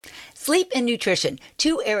Sleep and nutrition,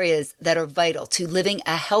 two areas that are vital to living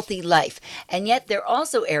a healthy life, and yet they're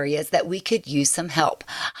also areas that we could use some help.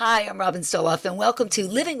 Hi, I'm Robin Stoloff, and welcome to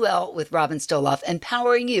Living Well with Robin Stoloff,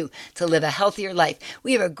 empowering you to live a healthier life.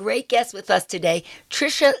 We have a great guest with us today.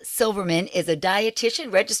 Tricia Silverman is a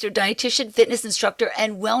dietitian, registered dietitian, fitness instructor,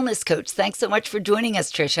 and wellness coach. Thanks so much for joining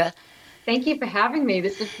us, Tricia. Thank you for having me.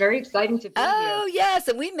 This is very exciting to be here. Oh, yes.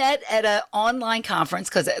 And we met at an online conference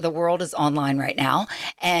because the world is online right now.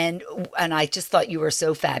 And I just thought you were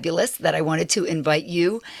so fabulous that I wanted to invite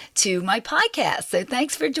you to my podcast. So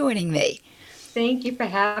thanks for joining me. Thank you for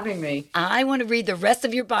having me. I want to read the rest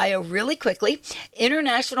of your bio really quickly.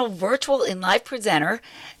 International virtual and live presenter.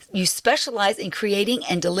 You specialize in creating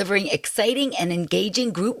and delivering exciting and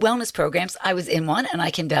engaging group wellness programs. I was in one, and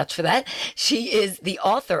I can vouch for that. She is the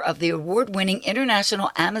author of the award-winning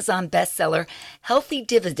international Amazon bestseller, Healthy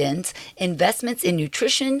Dividends, Investments in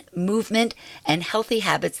Nutrition, Movement, and Healthy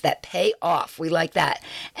Habits That Pay Off. We like that.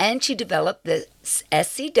 And she developed the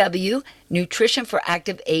SCW Nutrition for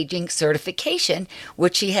Active Aging certification,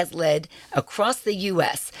 which she has led across the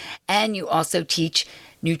U.S. And you also teach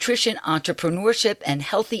nutrition, entrepreneurship, and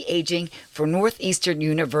healthy aging for Northeastern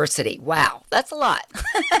University. Wow, that's a lot.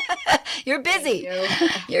 You're busy.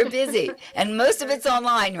 You're busy. And most of it's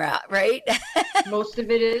online, right? Most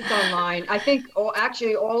of it is online. I think,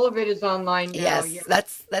 actually, all of it is online now.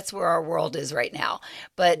 Yes, that's where our world is right now.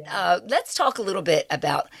 But let's talk a little bit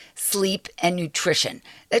about sleep and nutrition.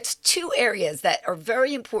 That's two areas that are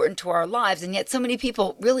very important to our lives, and yet so many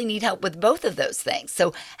people really need help with both of those things.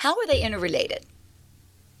 So how are they interrelated?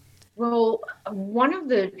 Well, one of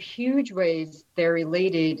the huge ways they're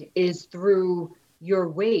related is through your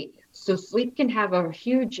weight. So sleep can have a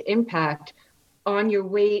huge impact on your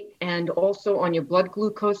weight and also on your blood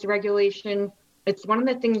glucose regulation. It's one of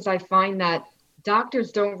the things I find that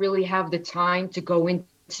doctors don't really have the time to go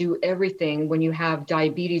into everything when you have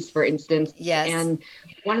diabetes, for instance. Yes. And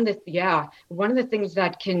one of the things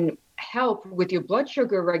that can help with your blood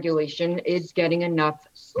sugar regulation is getting enough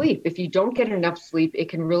sleep. If you don't get enough sleep, it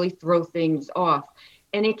can really throw things off,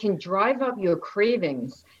 and it can drive up your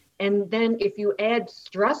cravings. And then if you add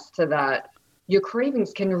stress to that, your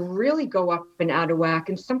cravings can really go up and out of whack.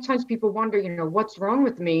 And sometimes people wonder, what's wrong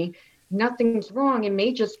with me? Nothing's wrong. It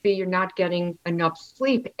may just be you're not getting enough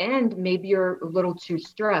sleep, and maybe you're a little too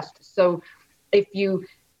stressed. So if you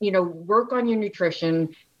work on your nutrition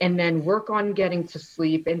and then work on getting to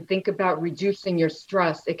sleep and think about reducing your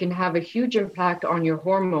stress, it can have a huge impact on your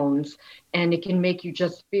hormones, and it can make you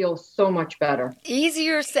just feel so much better.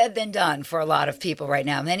 Easier said than done for a lot of people right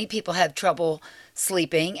now. Many people have trouble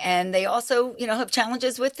sleeping, and they also, have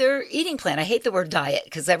challenges with their eating plan. I hate the word diet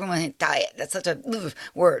because everyone diet, that's such a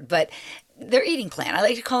word, but their eating plan. I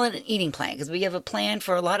like to call it an eating plan because we have a plan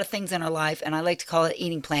for a lot of things in our life, and I like to call it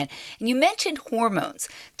eating plan. And you mentioned hormones.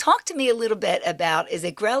 Talk to me a little bit about, is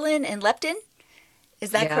it ghrelin and leptin? Is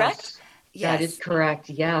that correct? Yes, that is correct.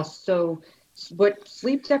 Yes. So what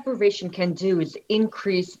sleep deprivation can do is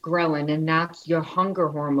increase ghrelin, and that's your hunger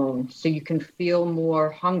hormone, so you can feel more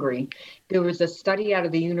hungry. There was a study out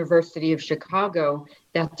of the University of Chicago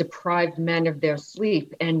that deprived men of their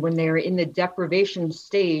sleep, and when they were in the deprivation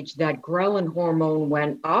stage, that ghrelin hormone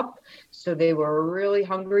went up, so they were really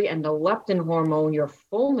hungry, and the leptin hormone, your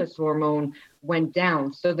fullness hormone, went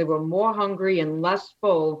down. So they were more hungry and less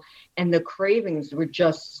full, and the cravings were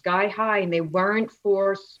just sky high, and they weren't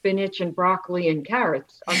for spinach and broccoli and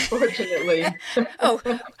carrots, unfortunately.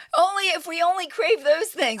 Only if we only crave those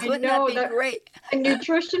things. Wouldn't that be great? A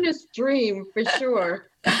nutritionist dream, for sure.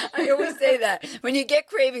 I always say that. When you get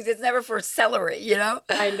cravings, it's never for celery,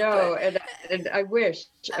 I know, and I wish.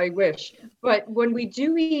 But when we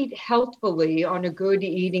do eat healthfully on a good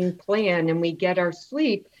eating plan and we get our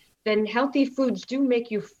sleep, then healthy foods do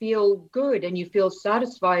make you feel good, and you feel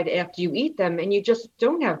satisfied after you eat them, and you just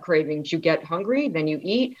don't have cravings. You get hungry, then you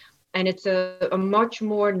eat, and it's a much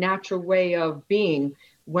more natural way of being.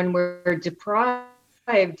 When we're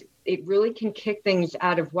deprived, it really can kick things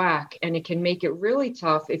out of whack, and it can make it really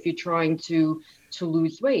tough if you're trying to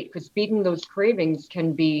lose weight, because beating those cravings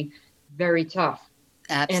can be very tough.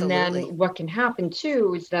 Absolutely. And then what can happen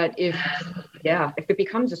too is that if it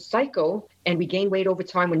becomes a cycle and we gain weight over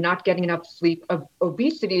time, we're not getting enough sleep.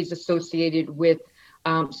 Obesity is associated with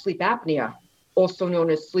sleep apnea, also known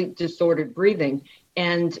as sleep disordered breathing.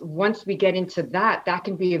 And once we get into that, that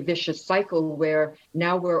can be a vicious cycle where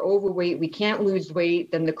now we're overweight, we can't lose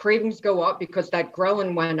weight, then the cravings go up because that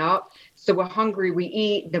ghrelin went up. So we're hungry, we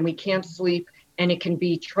eat, then we can't sleep. And it can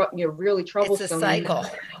be really troublesome. It's a cycle.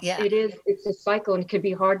 Yeah. It is. It's a cycle, and it can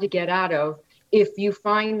be hard to get out of. If you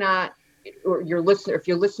find that or your listener, if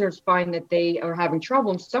your listeners find that they are having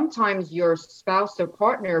trouble, and sometimes your spouse or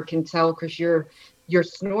partner can tell because you're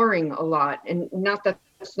snoring a lot, and not that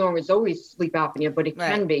snoring is always sleep apnea, but it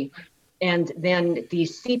Right. can be. And then the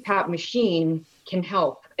CPAP machine can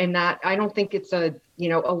help. And that, I don't think it's a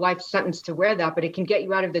life sentence to wear that, but it can get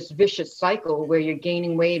you out of this vicious cycle where you're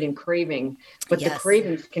gaining weight and craving, but the Yes.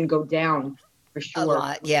 cravings can go down for A sure.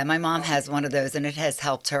 lot. Yeah, my mom has one of those and it has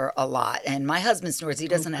helped her a lot. And my husband snores. He Oh,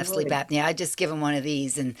 doesn't have sleep good. apnea. I just give him one of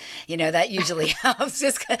these and that usually helps.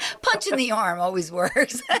 Just punch in the arm always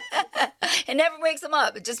works. It never wakes him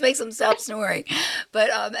up. It just makes him stop snoring. But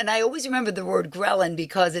and I always remember the word ghrelin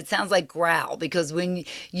because it sounds like growl because when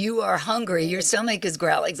you are hungry, your stomach is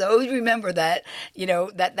growling. So I always remember that,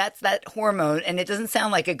 that's that hormone and it doesn't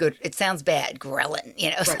sound like it sounds bad, ghrelin.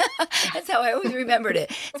 Right. That's how I always remembered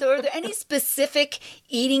it. So are there any specific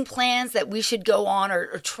eating plans that we should go on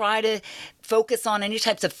or try to focus on any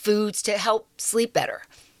types of foods to help sleep better?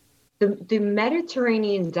 The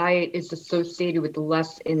Mediterranean diet is associated with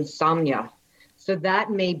less insomnia. So that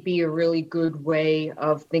may be a really good way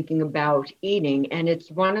of thinking about eating. And it's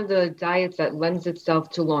one of the diets that lends itself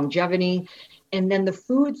to longevity. And then the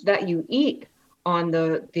foods that you eat on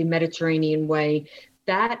the Mediterranean way,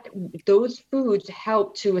 that those foods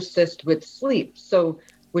help to assist with sleep. So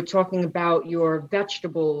we're talking about your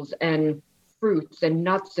vegetables and fruits and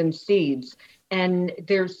nuts and seeds. And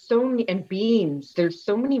there's so many, and beans, there's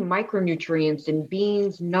so many micronutrients in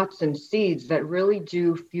beans, nuts, and seeds that really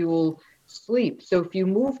do fuel sleep. So if you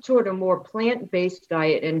move toward a more plant-based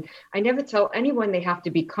diet, and I never tell anyone they have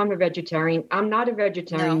to become a vegetarian. I'm not a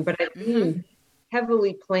vegetarian, No. but I Mm-hmm. lean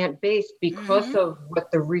heavily plant-based because Mm-hmm. of what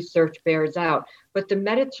the research bears out. But the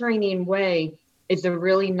Mediterranean way is a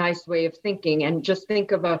really nice way of thinking. And just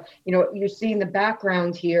think of you see in the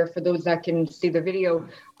background here, for those that can see the video,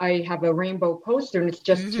 I have a rainbow poster, and it's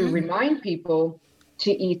just to Mm-hmm. remind people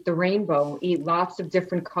to eat the rainbow, eat lots of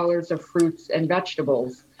different colors of fruits and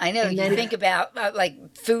vegetables. I know And you then, think about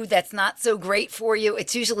like food that's not so great for you.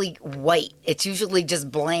 It's usually white. It's usually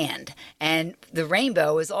just bland. And the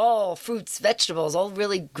rainbow is all fruits, vegetables, all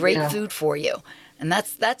really great yeah, food for you. And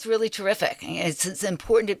that's really terrific. It's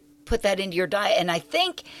important to put that into your diet. And I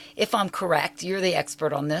think, if I'm correct, you're the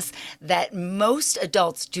expert on this, that most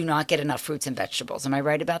adults do not get enough fruits and vegetables. Am I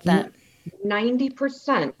right about that?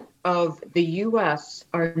 90% of the US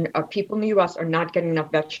people in the US are not getting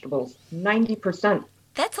enough vegetables. 90%.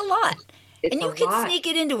 That's a lot. It's And a you can lot. sneak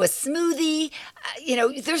it into a smoothie.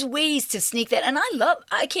 There's ways to sneak that. And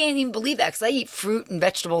I can't even believe that because I eat fruit and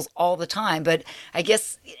vegetables all the time. But I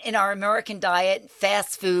guess in our American diet,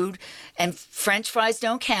 fast food and French fries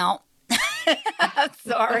don't count. I'm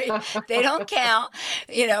sorry, they don't count.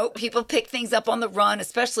 People pick things up on the run,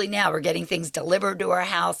 especially now we're getting things delivered to our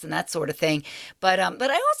house and that sort of thing. But I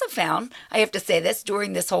also found, I have to say this,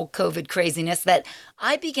 during this whole COVID craziness, that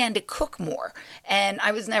I began to cook more. And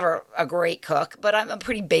I was never a great cook, but I'm a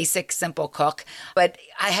pretty basic, simple cook. But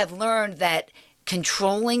I have learned that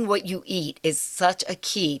controlling what you eat is such a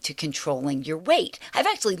key to controlling your weight. I've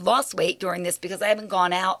actually lost weight during this because I haven't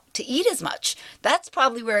gone out to eat as much. That's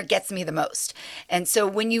probably where it gets me the most. And so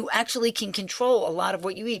when you actually can control a lot of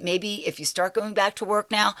what you eat, maybe if you start going back to work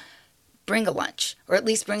now, bring a lunch, or at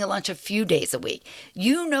least bring a lunch a few days a week.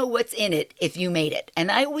 You know what's in it if you made it.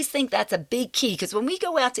 And I always think that's a big key because when we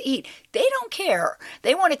go out to eat, they don't care.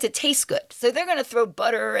 They want it to taste good. So they're going to throw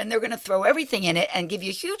butter and they're going to throw everything in it and give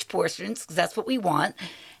you huge portions because that's what we want.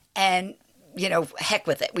 And, heck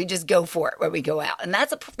with it. We just go for it when we go out. And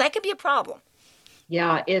that could be a problem.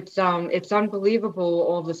 Yeah, it's unbelievable,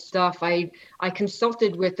 all the stuff. I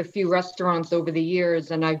consulted with a few restaurants over the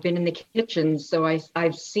years, and I've been in the kitchens, so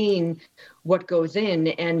I've seen what goes in,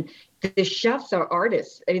 and the chefs are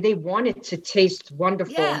artists. They want it to taste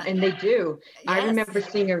wonderful, Yeah. and they do. I Yes. remember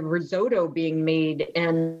seeing a risotto being made,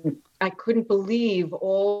 and I couldn't believe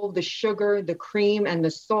all the sugar, the cream, and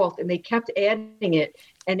the salt, and they kept adding it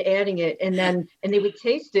and adding it, and they would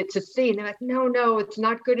taste it to see, and they're like, no, it's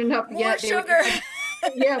not good enough More yet. They would sugar.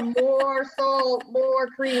 yeah, more salt, more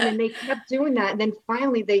cream. And they kept doing that. And then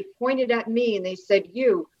finally they pointed at me and they said,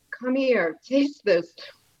 "You come here, taste this."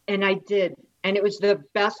 And I did. And it was the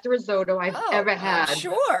best risotto I've ever had.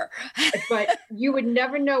 Sure. But you would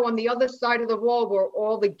never know, on the other side of the wall where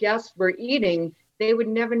all the guests were eating, they would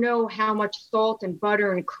never know how much salt and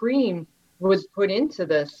butter and cream was put into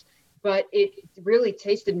this. But it really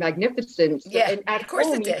tasted magnificent. Yeah, And at of course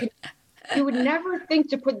home, it did. you would never think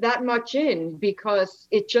to put that much in because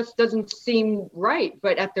it just doesn't seem right.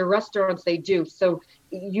 But at the restaurants, they do. So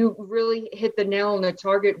you really hit the nail on the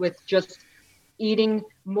target with just eating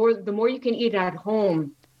more. The more you can eat at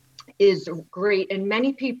home, is great. And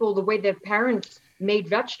many people, the way their parents made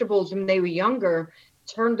vegetables when they were younger,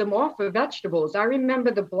 turned them off of vegetables. I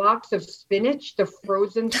remember the blocks of spinach, the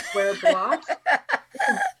frozen square blocks.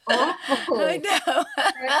 Awful. I know.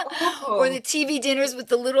 Awful. Or the TV dinners with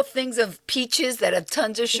the little things of peaches that have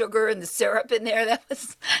tons of sugar and the syrup in there. That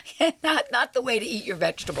was not the way to eat your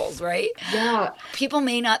vegetables, right? Yeah. People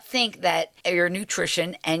may not think that your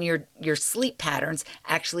nutrition and your sleep patterns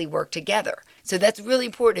actually work together. So that's really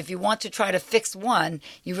important. If you want to try to fix one,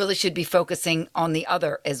 you really should be focusing on the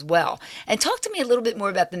other as well. And talk to me a little bit more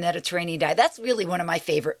about the Mediterranean diet. That's really one of my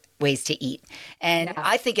favorite ways to eat. And Yeah.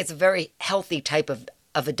 I think it's a very healthy type of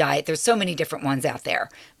a diet. There's so many different ones out there.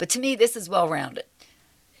 But to me, this is well-rounded.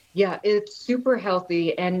 Yeah, it's super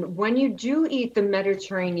healthy. And when you do eat the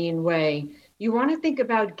Mediterranean way, you want to think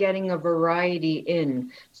about getting a variety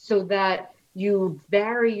in so that you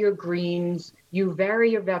vary your greens, you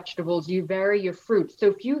vary your vegetables, you vary your fruits. So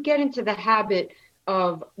if you get into the habit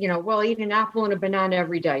of, well, eat an apple and a banana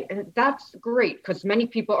every day, and that's great because many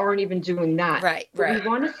people aren't even doing that. Right. But we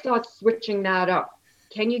want to start switching that up.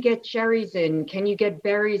 Can you get cherries in? Can you get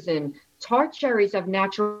berries in? Tart cherries have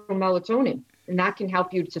natural melatonin, and that can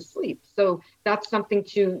help you to sleep. So that's something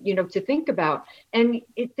to think about. And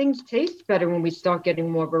things taste better when we start getting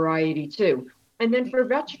more variety too. And then for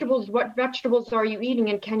vegetables, what vegetables are you eating,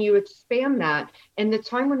 and can you expand that? And the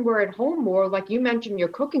time when we're at home more, like you mentioned, you're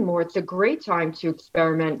cooking more, it's a great time to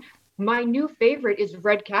experiment. My new favorite is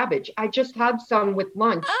red cabbage. I just had some with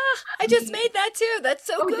lunch. I just made that too. That's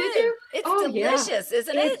so good. Did you? It's delicious, yeah.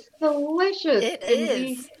 isn't it? It's delicious. It And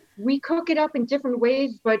is. We cook it up in different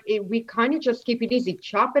ways, but we kind of just keep it easy.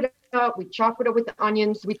 Chop it up. We chop it up with the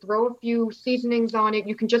onions. We throw a few seasonings on it.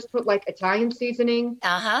 You can just put like Italian seasoning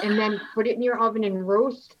and then put it in your oven and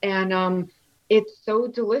roast. And it's so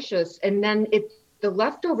delicious. And then the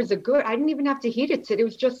leftovers are good. I didn't even have to heat it. It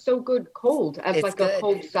was just so good cold as It's like good. a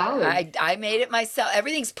cold salad. I made it myself.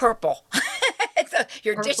 Everything's purple.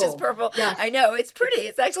 Your dish is purple. Yes. I know. It's pretty.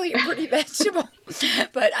 It's actually a pretty vegetable.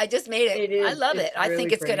 But I just made it. It is. I love it. It's I think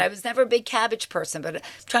really it's good. great. I was never a big cabbage person, but I'm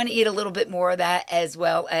trying to eat a little bit more of that, as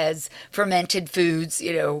well as fermented foods,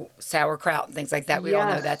 sauerkraut and things like that. We all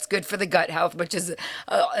know Yes. that's good for the gut health, which is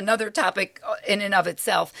another topic in and of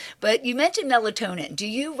itself. But you mentioned melatonin. Do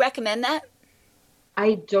you recommend that?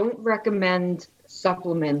 I don't recommend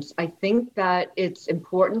supplements. I think that it's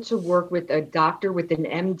important to work with a doctor, with an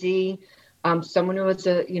MD, someone who has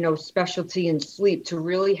a specialty in sleep to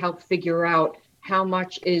really help figure out how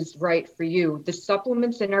much is right for you. The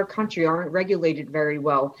supplements in our country aren't regulated very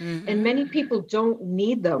well, and many people don't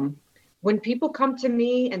need them. When people come to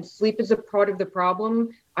me and sleep is a part of the problem,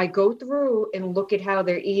 I go through and look at how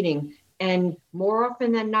they're eating, and more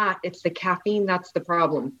often than not, it's the caffeine that's the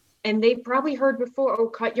problem. And they've probably heard before,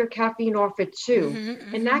 cut your caffeine off at 2.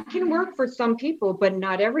 And that can work for some people, but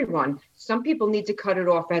not everyone. Some people need to cut it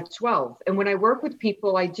off at 12. And when I work with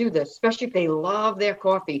people, I do this, especially if they love their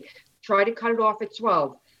coffee. Try to cut it off at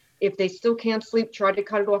 12. If they still can't sleep, try to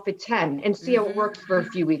cut it off at 10 and see how it works for a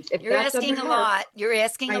few weeks. If You're that asking doesn't a work, lot. You're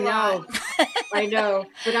asking a lot. I know,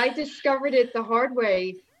 but I discovered it the hard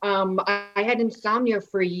way. I had insomnia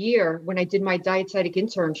for a year when I did my dietetic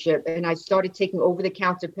internship, and I started taking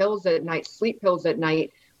over-the-counter pills at night, sleep pills at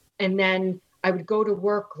night. And then I would go to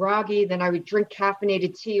work groggy, then I would drink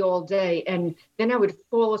caffeinated tea all day. And then I would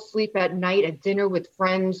fall asleep at night at dinner with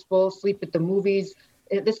friends, fall asleep at the movies.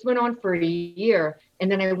 This went on for a year.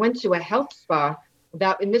 And then I went to a health spa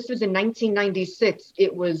and this was in 1996.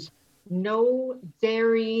 It was no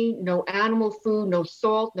dairy, no animal food, no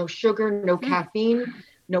salt, no sugar, no caffeine,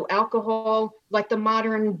 no alcohol, like the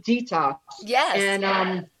modern detox. Yes.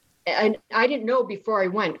 And I didn't know before I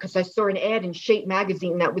went, because I saw an ad in Shape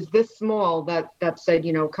magazine that was this small that said,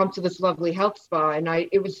 come to this lovely health spa. And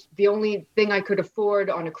it was the only thing I could afford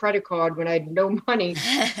on a credit card when I had no money.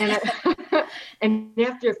 And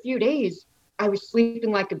after a few days, I was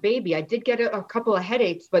sleeping like a baby. I did get a couple of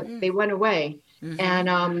headaches, but they went away.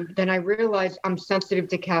 And then I realized I'm sensitive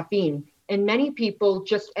to caffeine. And many people,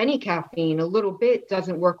 just any caffeine, a little bit,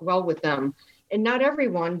 doesn't work well with them. And not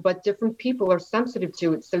everyone, but different people are sensitive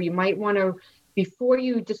to it. So you might want to, before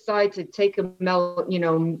you decide to take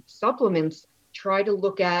supplements, try to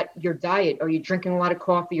look at your diet. Are you drinking a lot of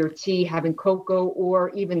coffee or tea, having cocoa,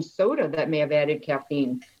 or even soda that may have added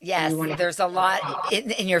caffeine? Yes, there's a lot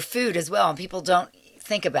in your food as well, and people don't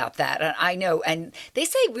think about that. And I know, and they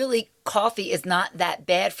say really coffee is not that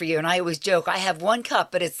bad for you. And I always joke, I have 1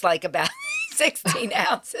 cup, but it's like about 16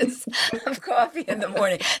 ounces of coffee in the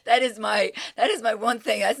morning. That is my one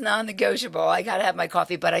thing. That's non-negotiable. I got to have my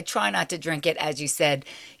coffee, but I try not to drink it, as you said,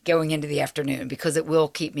 going into the afternoon because it will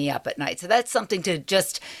keep me up at night. So that's something to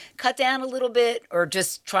just cut down a little bit or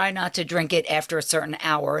just try not to drink it after a certain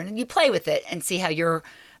hour. And you play with it and see how your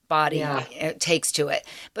body Yeah. takes to it.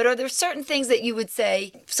 But are there certain things that you would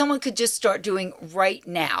say someone could just start doing right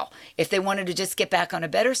now if they wanted to just get back on a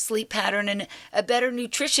better sleep pattern and a better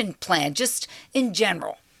nutrition plan, just in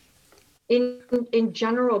general? In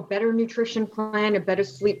general, better nutrition plan, a better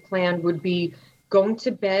sleep plan would be going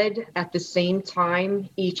to bed at the same time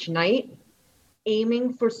each night,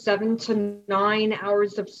 aiming for 7 to 9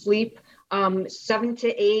 hours of sleep. 7 to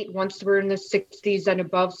 8, once we're in the 60s and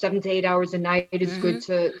above, 7 to 8 hours a night is good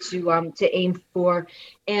to aim for.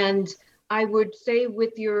 And I would say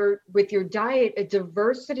with your diet, a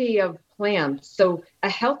diversity of plants, so a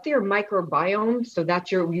healthier microbiome. So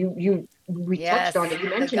that's we Yes, touched on it. You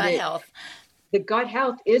the mentioned gut it. health. The gut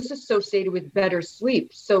health is associated with better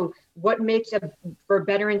sleep. So what makes for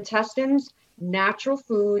better intestines? Natural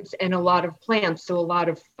foods and a lot of plants, so a lot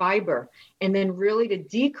of fiber. And then really to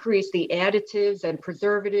decrease the additives and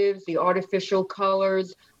preservatives, the artificial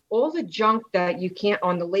colors, all the junk that you can't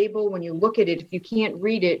on the label when you look at it. If you can't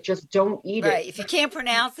read it, just don't eat Right. it. If you can't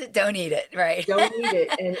pronounce it, don't eat it. Right. Don't eat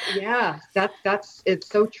it. And yeah, that's it's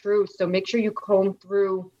so true. So make sure you comb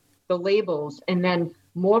through the labels, and then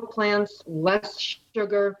more plants, less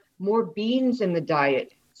sugar, more beans in the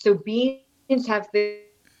diet. So beans have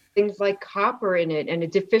things like copper in it, and a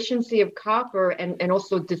deficiency of copper and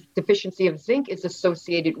also deficiency of zinc is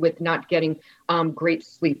associated with not getting great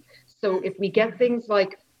sleep. So if we get things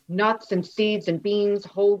like nuts and seeds and beans,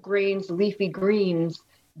 whole grains, leafy greens,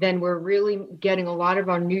 then we're really getting a lot of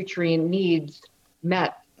our nutrient needs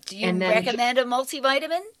met. Do you And then recommend a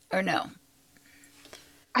multivitamin or no?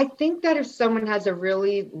 I think that if someone has a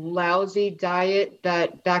really lousy diet,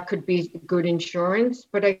 that could be good insurance.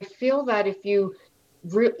 But I feel that if you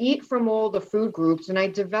eat from all the food groups, and I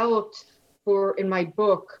developed in my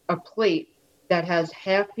book a plate that has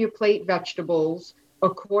half your plate vegetables, a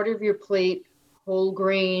quarter of your plate whole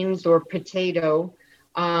grains or potato,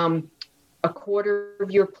 a quarter of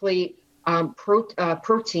your plate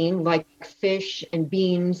protein like fish and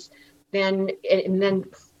beans, and then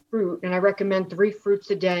fruit. And I recommend 3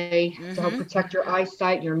 fruits a day to help protect your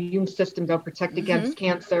eyesight, your immune system, to help protect against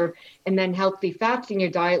cancer. And then healthy fats in your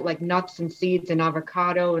diet like nuts and seeds and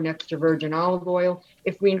avocado and extra virgin olive oil.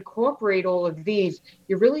 If we incorporate all of these,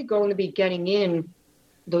 you're really going to be getting in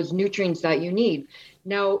those nutrients that you need.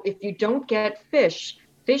 Now, if you don't get fish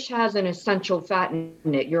has an essential fat in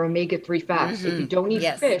it, your omega-3 fats. If you don't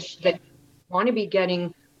eat fish, then you want to be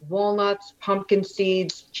getting walnuts, pumpkin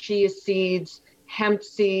seeds, chia seeds, hemp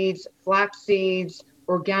seeds, flax seeds,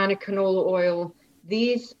 organic canola oil.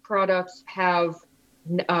 These products have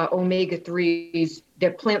omega-3s.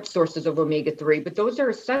 They're plant sources of omega-3, but those are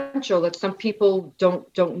essential that some people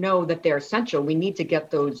don't know that they're essential. We need to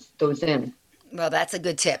get those in. Well, that's a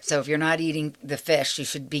good tip. So if you're not eating the fish, you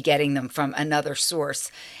should be getting them from another source.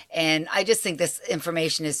 And I just think this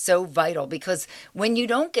information is so vital because when you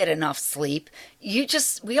don't get enough sleep,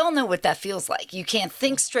 we all know what that feels like. You can't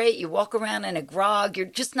think straight. You walk around in a grog. You're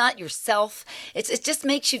just not yourself. It just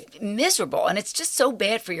makes you miserable. And it's just so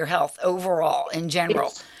bad for your health overall in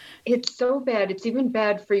general. It's so bad. It's even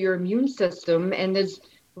bad for your immune system. And there's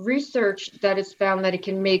research that has found that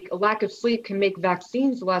a lack of sleep can make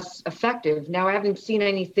vaccines less effective. Now, I haven't seen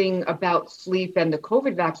anything about sleep and the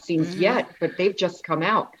COVID vaccines yet, but they've just come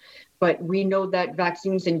out. But we know that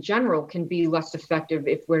vaccines in general can be less effective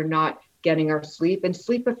if we're not getting our sleep, and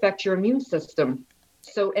sleep affects your immune system.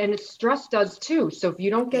 So, and stress does too. So if you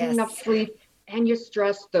don't get enough sleep and you're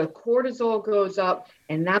stressed, the cortisol goes up,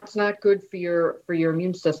 and that's not good for your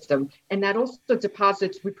immune system. And that also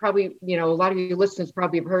deposits, we probably, a lot of your listeners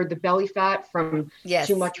probably have heard the belly fat from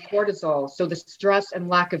too much cortisol. So the stress and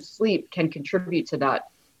lack of sleep can contribute to that.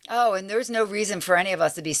 Oh, and there's no reason for any of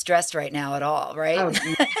us to be stressed right now at all, right? Oh.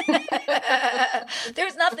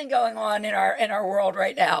 There's nothing going on in our world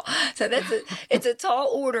right now. So it's a tall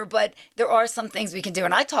order, but there are some things we can do.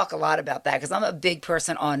 And I talk a lot about that because I'm a big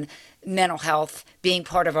person on mental health being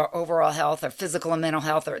part of our overall health, our physical and mental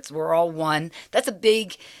health, we're all one. That's a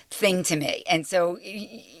big thing to me. And so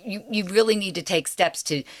you really need to take steps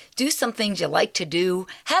to do some things you like to do,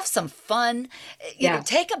 have some fun,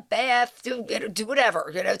 take a bath, do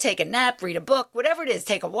whatever, take a nap, read a book, whatever it is,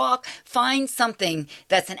 take a walk, find something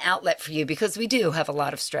that's an outlet for you because we do have a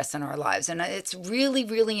lot of stress in our lives. And it's really,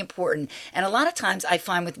 really important. And a lot of times I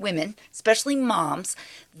find with women, especially moms,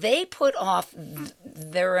 they put off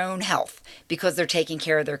their own health because they're taking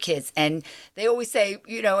care of their kids. And they always say,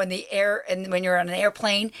 you know, in the air, and when you're on an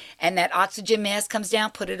airplane and that oxygen mask comes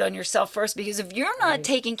down, put it on yourself first, because if you're not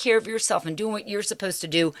taking care of yourself and doing what you're supposed to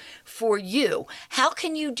do for you, how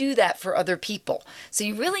can you do that for other people? So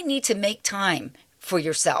you really need to make time for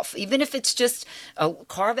yourself, even if it's just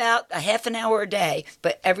carve out a half an hour a day,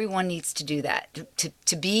 but everyone needs to do that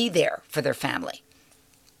to be there for their family.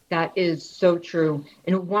 That is so true.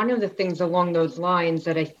 And one of the things along those lines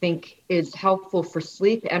that I think is helpful for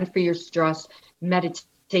sleep and for your stress,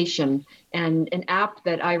 meditation. And an app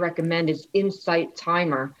that I recommend is Insight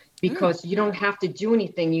Timer, because you don't have to do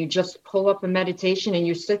anything. You just pull up a meditation and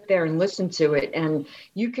you sit there and listen to it. And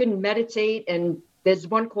you can meditate, and there's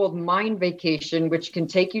one called Mind Vacation, which can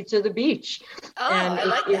take you to the beach. Oh, and I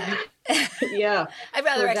like that. Yeah. I'd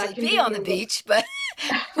rather actually be on the beach, but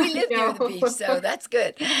we live near the beach, so that's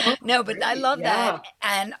good. No, but I love that.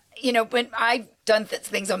 And, you know, when I've done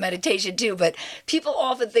things on meditation too, but people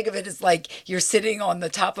often think of it as like you're sitting on the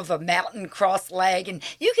top of a mountain cross-legged, and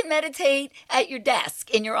you can meditate at your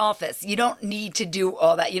desk in your office. You don't need to do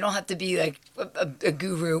all that. You don't have to be like a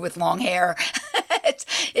guru with long hair.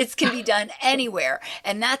 It can be done anywhere.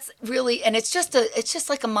 And that's really, and it's just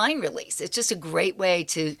like a mind release. It's just a great way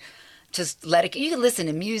to just let it, you can listen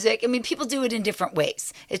to music. I mean, people do it in different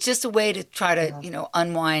ways. It's just a way to try to, you know,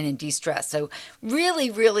 unwind and de-stress. So really,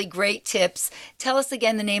 really great tips. Tell us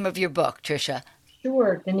again the name of your book, Tricia.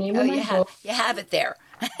 Sure. The name of my book. You have it there.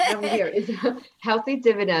 Here is Healthy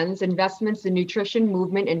Dividends, Investments in Nutrition,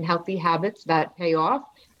 Movement, and Healthy Habits That Pay Off.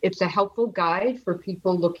 It's a helpful guide for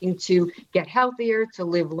people looking to get healthier, to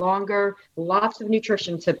live longer. Lots of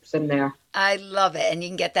nutrition tips in there. I love it. And you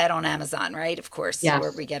can get that on Amazon, right? Of course, yes.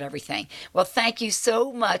 Where we get everything. Well, thank you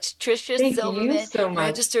so much, Tricia Silverman,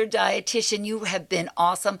 registered dietitian. You have been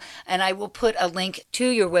awesome. And I will put a link to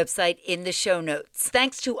your website in the show notes.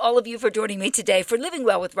 Thanks to all of you for joining me today for Living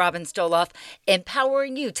Well with Robin Stoloff,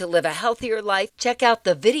 empowering you to live a healthier life. Check out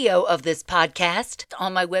the video of this podcast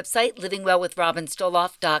on my website,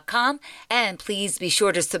 livingwellwithrobinstoloff.com. And please be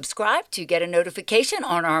sure to subscribe to get a notification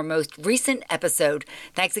on our most recent episode.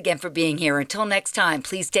 Thanks again for being here. Until next time,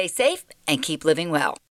 please stay safe and keep living well.